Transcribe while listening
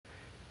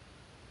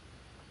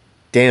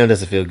Damn,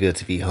 does it feel good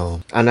to be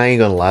home. I'm not even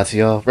gonna lie to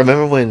y'all.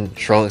 Remember when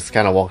Trunks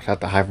kind of walked out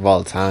the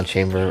hyperbolic time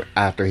chamber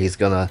after he's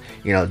gonna,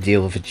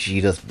 deal with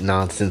Vegeta's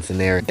nonsense in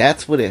there?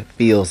 That's what it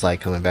feels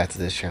like coming back to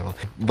this channel.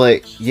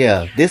 But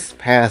yeah, this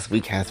past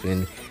week has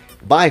been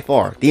by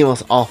far the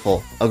most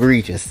awful,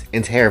 egregious,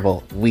 and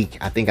terrible week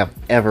I think I've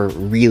ever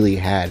really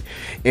had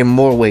in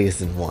more ways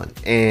than one.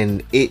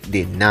 And it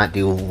did not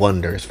do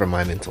wonders for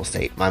my mental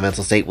state. My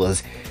mental state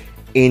was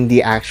in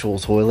the actual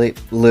toilet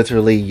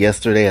literally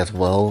yesterday as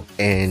well,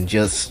 and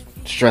just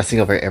stressing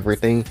over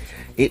everything.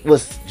 It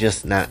was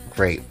just not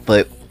great,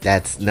 but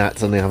that's not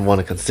something I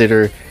want to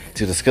consider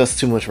to discuss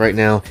too much right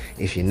now.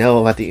 If you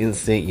know about the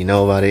incident, you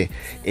know about it.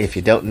 If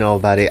you don't know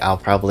about it, I'll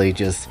probably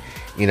just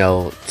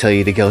tell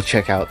you to go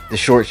check out the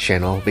shorts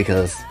channel,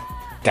 because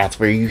that's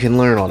where you can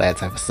learn all that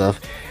type of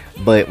stuff.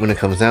 But when it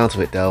comes down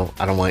to it though,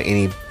 I don't want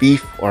any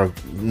beef or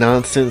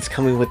nonsense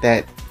coming with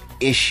that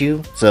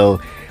issue,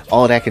 so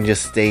all that can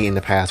just stay in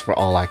the past for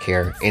all I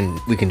care, and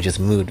we can just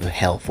move the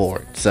hell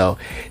forward. So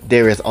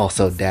there is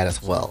also that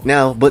as well.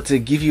 Now, but to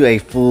give you a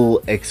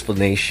full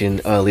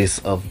explanation, or at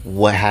least of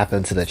what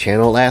happened to the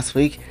channel last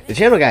week, the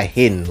channel got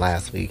hidden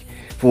last week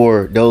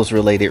for those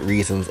related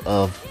reasons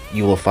of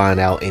you will find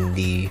out in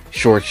the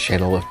shorts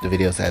channel with the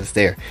videos that is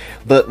there.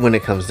 But when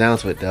it comes down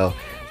to it though,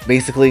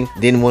 basically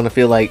didn't want to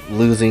feel like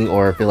losing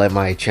or feel like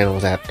my channel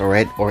was at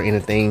threat or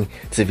anything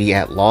to be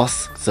at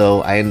loss,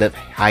 so I ended up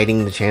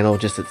hiding the channel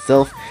just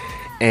itself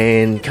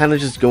and kind of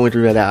just going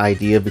through that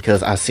idea,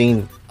 because I've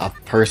seen a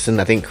person,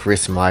 I think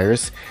Chris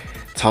Myers,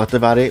 talked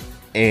about it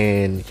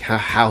and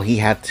how he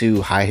had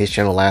to hide his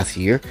channel last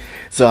year.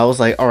 So I was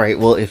like, alright,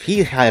 well, if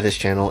he had his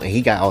channel and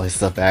he got all his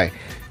stuff back,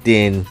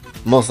 then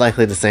most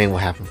likely the same will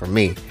happen for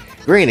me.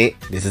 Granted,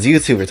 this is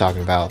YouTube we're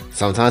talking about.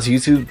 Sometimes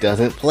YouTube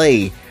doesn't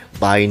play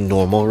by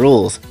normal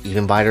rules,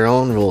 even by their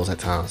own rules at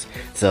times.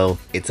 So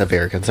it's a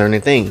very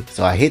concerning thing.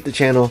 So I hit the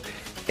channel,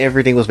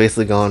 everything was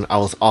basically gone. I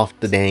was off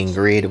the dang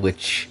grid,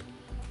 which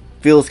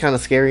feels kind of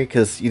scary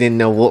because you didn't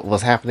know what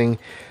was happening.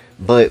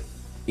 But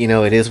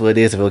it is what it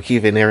is. If we'll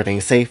keep it and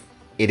everything safe,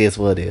 it is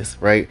what it is,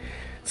 right?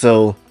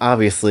 So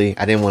obviously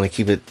I didn't want to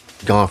keep it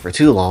gone for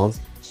too long.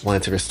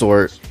 Wanted to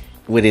restore it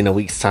within a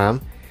week's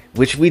time,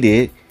 which we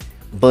did.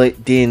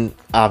 But then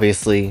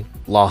obviously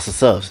loss of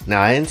subs.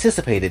 Now I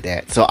anticipated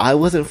that, so I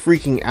wasn't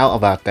freaking out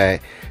about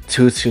that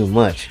too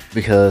much,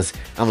 because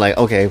I'm like,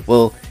 okay,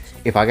 well,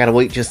 if I gotta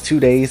wait just 2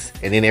 days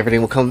and then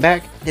everything will come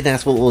back, then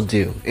that's what we'll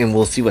do, and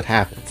we'll see what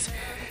happens.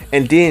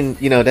 And then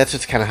that's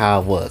just kind of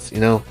how it was.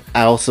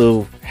 I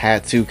also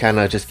had to kind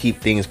of just keep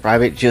things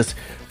private just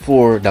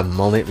for the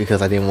moment,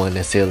 because I didn't want to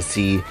necessarily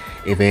see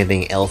if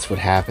anything else would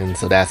happen.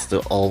 So that's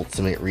the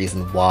ultimate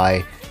reason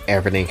why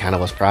everything kind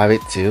of was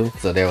private too.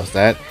 So there was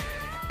that.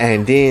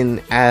 And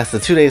then as the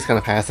 2 days kind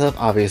of passed up,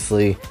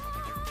 obviously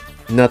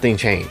nothing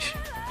changed.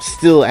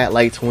 Still at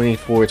like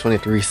 24,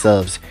 23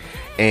 subs,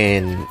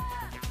 and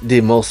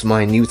the most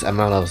minute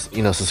amount of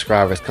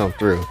subscribers come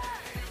through.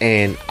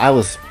 And I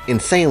was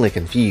insanely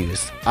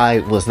confused. I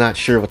was not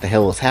sure what the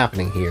hell was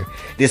happening here.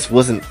 This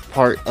wasn't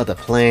part of the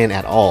plan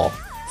at all.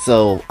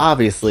 So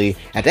obviously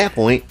at that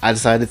point I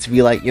decided to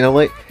be like, you know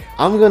what,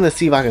 I'm gonna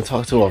see if I can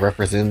talk to a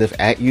representative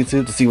at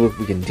YouTube to see what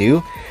we can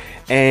do.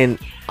 And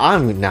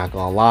I'm not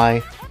gonna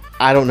lie,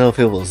 I don't know if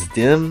it was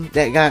them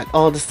that got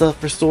all the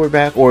stuff restored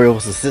back, or it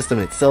was the system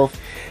itself.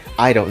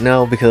 I don't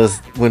know, because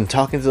when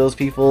talking to those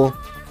people,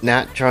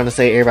 not trying to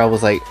say everybody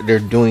was like they're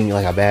doing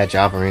like a bad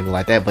job or anything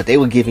like that, but they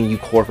were giving you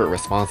corporate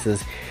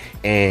responses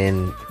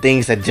and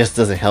things that just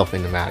doesn't help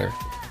in the matter,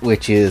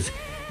 which is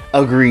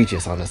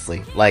egregious,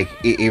 honestly. Like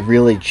it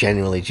really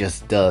genuinely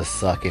just does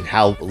suck, and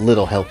how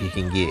little help you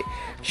can get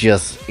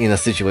just in a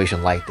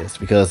situation like this.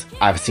 Because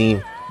I've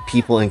seen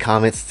people in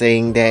comments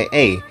saying that,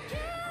 hey,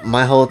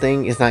 my whole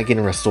thing is not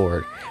getting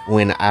restored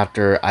when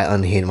after I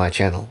unhid my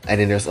channel. And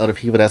then there's other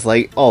people that's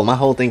like, oh, my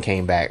whole thing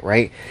came back,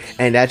 right?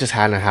 And that's just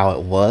kind of how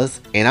it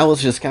was. And I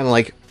was just kind of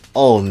like,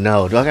 oh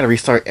no, do I gotta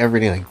restart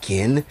everything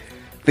again?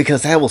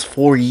 Because that was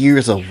 4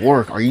 years of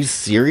work. Are you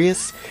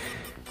serious?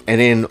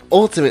 And then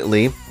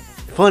ultimately,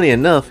 funny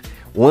enough,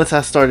 once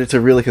I started to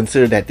really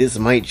consider that this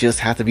might just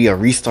have to be a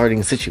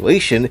restarting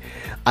situation,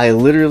 I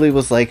literally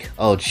was like,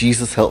 oh,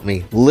 Jesus help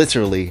me,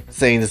 literally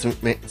saying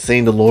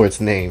the Lord's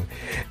name.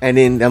 And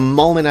then the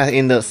moment I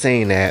ended up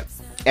saying that,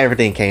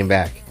 everything came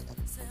back.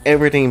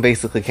 Everything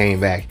basically came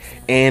back,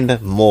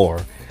 and more.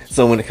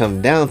 So when it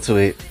comes down to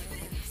it,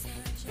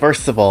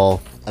 first of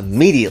all,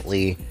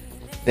 immediately,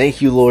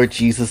 thank you, Lord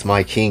Jesus,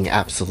 my King,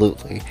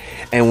 absolutely.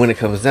 And when it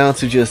comes down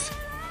to just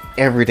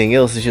everything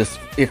else, is just,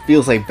 it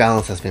feels like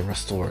balance has been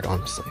restored,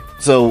 honestly.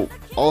 So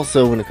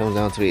also when it comes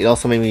down to it, it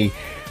also made me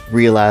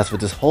realize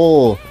with this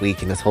whole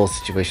week and this whole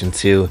situation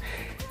too,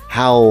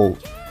 how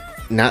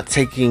not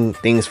taking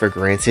things for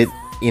granted,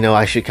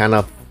 I should kind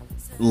of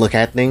look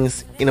at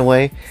things in a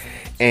way,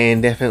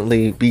 and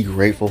definitely be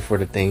grateful for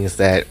the things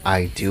that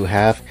I do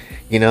have,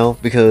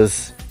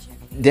 because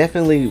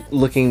definitely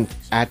looking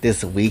at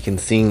this week and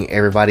seeing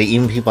everybody,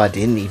 even people I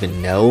didn't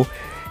even know,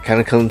 kind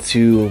of come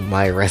to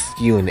my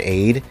rescue and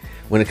aid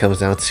when it comes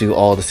down to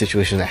all the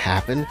situations that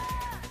happened,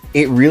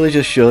 it really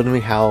just showed me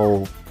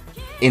how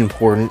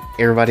important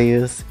everybody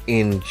is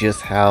and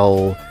just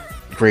how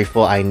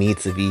grateful I need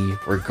to be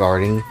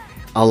regarding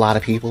a lot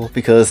of people,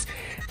 because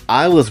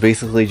I was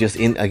basically just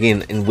in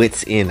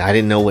wits end. I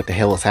didn't know what the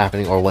hell was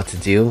happening or what to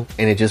do,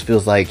 and it just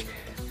feels like,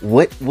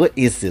 what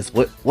is this?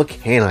 What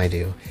can I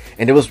do?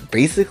 And it was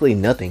basically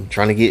nothing.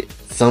 Trying to get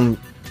some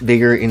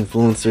bigger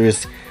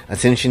influencers'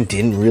 attention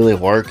didn't really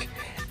work,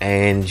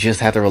 and just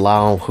had to rely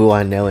on who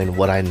I know and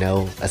what I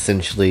know,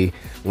 essentially,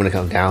 when it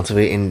comes down to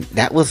it. And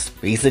that was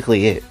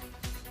basically it.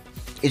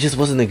 It just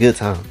wasn't a good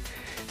time.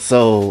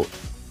 So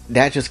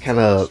that just kind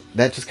of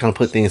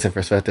put things in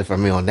perspective for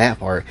me on that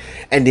part.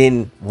 And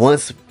then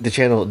once the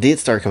channel did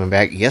start coming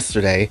back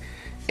yesterday,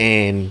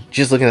 and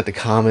just looking at the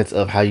comments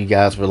of how you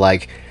guys were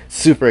like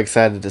super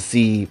excited to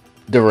see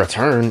the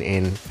return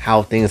and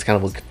how things kind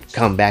of will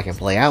come back and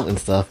play out and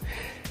stuff,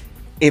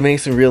 it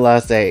makes me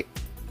realize that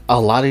a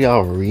lot of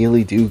y'all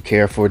really do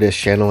care for this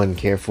channel and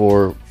care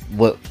for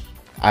what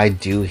I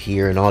do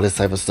here and all this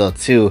type of stuff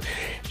too,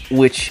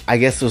 which I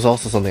guess was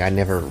also something I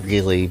never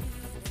really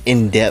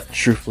in-depth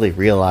truthfully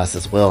realized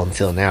as well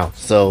until now.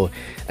 So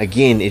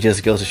again, it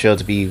just goes to show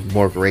to be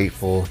more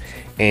grateful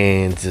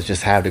and to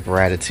just have the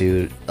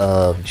gratitude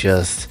of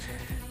just,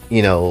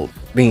 you know,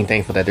 being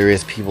thankful that there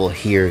is people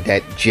here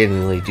that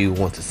genuinely do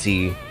want to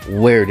see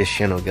where this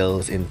channel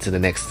goes into the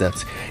next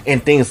steps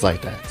and things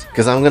like that.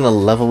 Because I'm gonna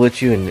level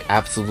with you and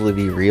absolutely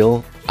be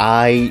real,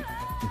 I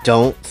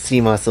don't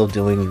see myself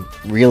doing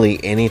really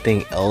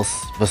anything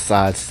else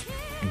besides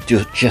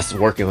just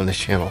working on this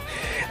channel.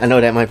 I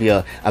know that might be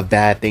a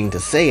bad thing to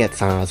say at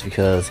times,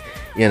 because,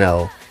 you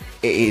know,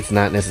 it's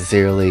not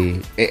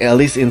necessarily, at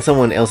least in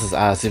someone else's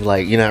eyes, it's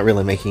like you're not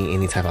really making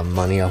any type of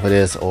money off of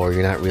this, or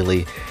you're not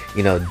really,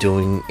 you know,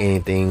 doing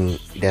anything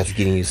that's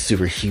getting you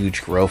super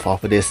huge growth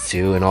off of this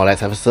too and all that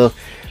type of stuff.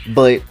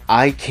 But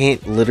I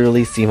can't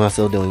literally see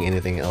myself doing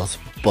anything else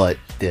but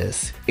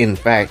this. In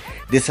fact,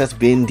 this has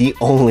been the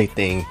only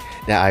thing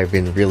that I've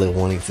been really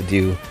wanting to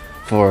do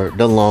for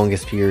the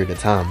longest period of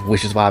time,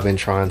 which is why I've been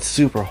trying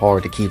super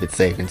hard to keep it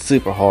safe and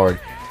super hard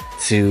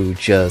to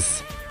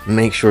just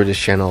make sure this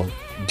channel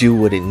do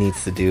what it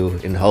needs to do,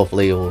 and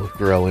hopefully it will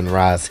grow and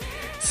rise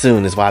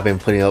soon. Is why I've been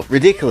putting up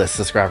ridiculous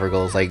subscriber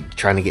goals, like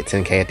trying to get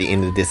 10K at the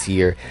end of this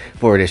year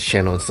for this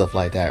channel and stuff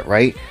like that,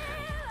 right?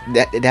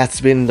 That's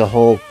been the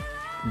whole,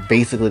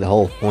 basically the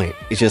whole point.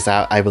 It's just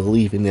I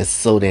believe in this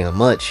so damn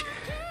much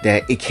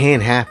that it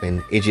can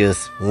happen. It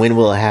just, when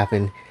will it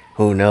happen?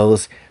 Who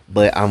knows?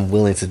 But I'm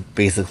willing to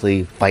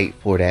basically fight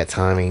for that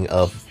timing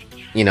of,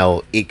 you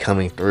know, it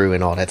coming through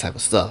and all that type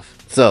of stuff.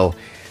 So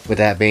with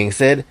that being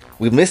said,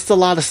 we missed a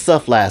lot of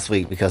stuff last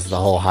week because of the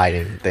whole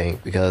hiding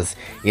thing, because,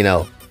 you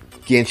know,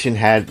 Genshin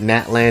had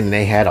Natland and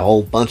they had a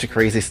whole bunch of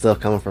crazy stuff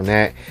coming from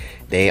that.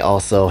 They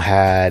also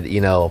had, you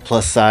know,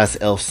 plus size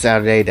elf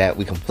Saturday that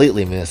we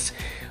completely missed,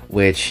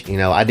 which, you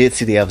know, I did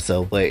see the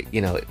episode, but,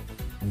 you know,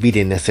 we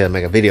didn't necessarily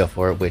make a video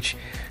for it, which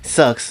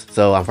sucks.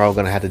 So I'm probably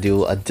gonna have to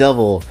do a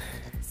double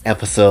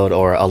episode,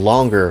 or a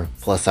longer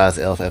plus size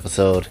elf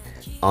episode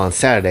on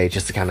Saturday,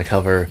 just to kind of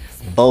cover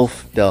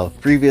both the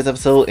previous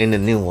episode and the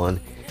new one.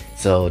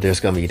 So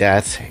there's gonna be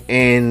that.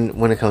 And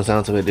when it comes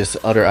down to it, there's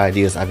other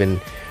ideas I've been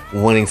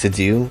wanting to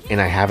do and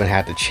I haven't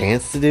had the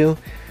chance to do,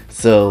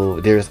 so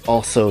there's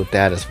also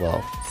that as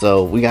well.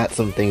 So we got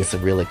some things to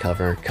really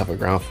cover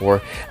ground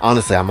for.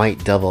 Honestly, I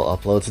might double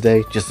upload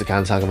today just to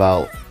kind of talk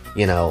about,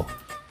 you know,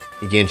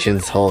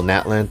 Genshin's whole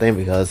Natland thing,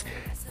 because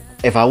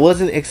if I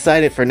wasn't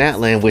excited for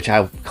Natland, which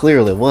I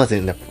clearly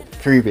wasn't the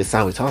previous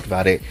time we talked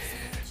about it,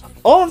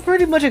 oh, I'm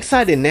pretty much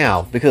excited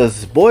now,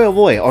 because boy oh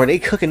boy are they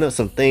cooking up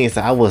some things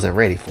that I wasn't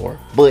ready for.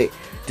 But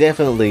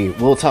definitely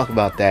we'll talk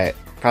about that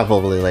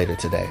probably later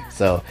today.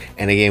 So,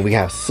 and again, we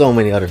have so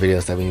many other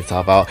videos that we need to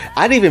talk about.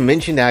 I didn't even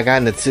mention that I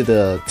got into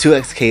the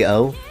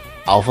 2XKO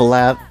Alpha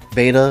Lab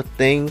beta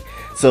thing,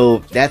 so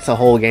that's a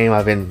whole game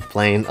I've been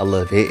playing a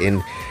little bit,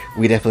 and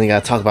we definitely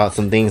got to talk about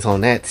some things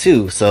on that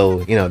too.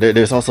 So, you know,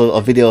 there's also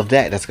a video of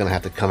that that's gonna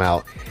have to come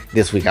out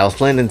this week. I was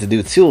planning to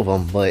do 2 of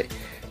them, but,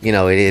 you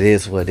know, it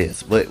is what it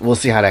is. But we'll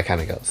see how that kind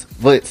of goes.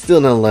 But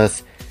still,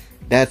 nonetheless,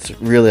 that's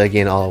really,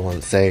 again, all I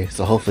want to say.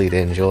 So hopefully you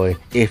did enjoy.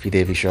 If you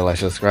did, be sure to like,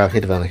 subscribe,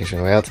 hit the bell notification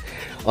on the way out.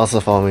 Also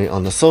follow me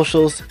on the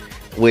socials,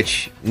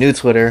 which new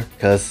Twitter,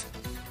 because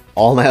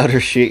all my other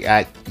shit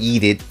got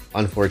yeeted,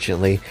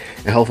 unfortunately.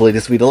 And hopefully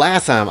this will be the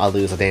last time I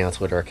lose a damn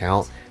Twitter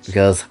account,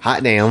 because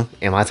hot damn,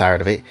 am I tired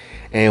of it.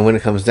 And when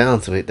it comes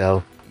down to it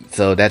though,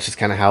 so that's just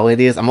kind of how it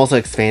is. I'm also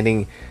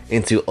expanding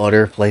into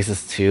other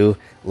places too,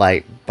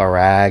 like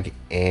Barag,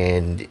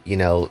 and, you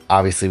know,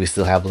 obviously we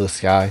still have Blue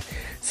Sky.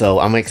 So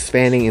I'm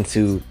expanding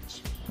into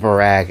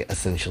Barag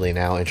essentially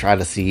now and try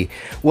to see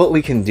what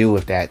we can do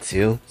with that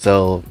too.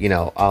 So, you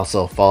know,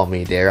 also follow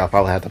me there. I'll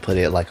probably have to put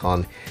it like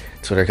on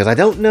Twitter, because I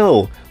don't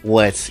know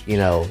what, you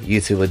know,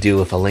 YouTube would do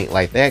with a link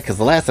like that, because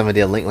the last time I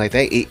did a link like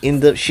that, it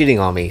ended up shitting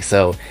on me.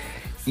 So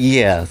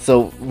yeah,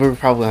 so we're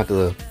probably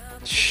gonna have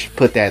to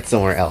put that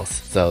somewhere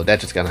else. So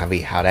that's just gonna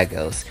be how that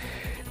goes.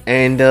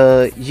 And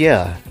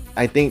yeah,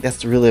 I think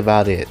that's really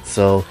about it.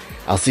 So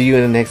I'll see you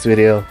in the next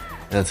video.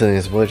 And until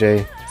next boy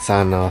Jay,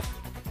 signing off.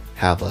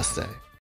 Have a blessed day.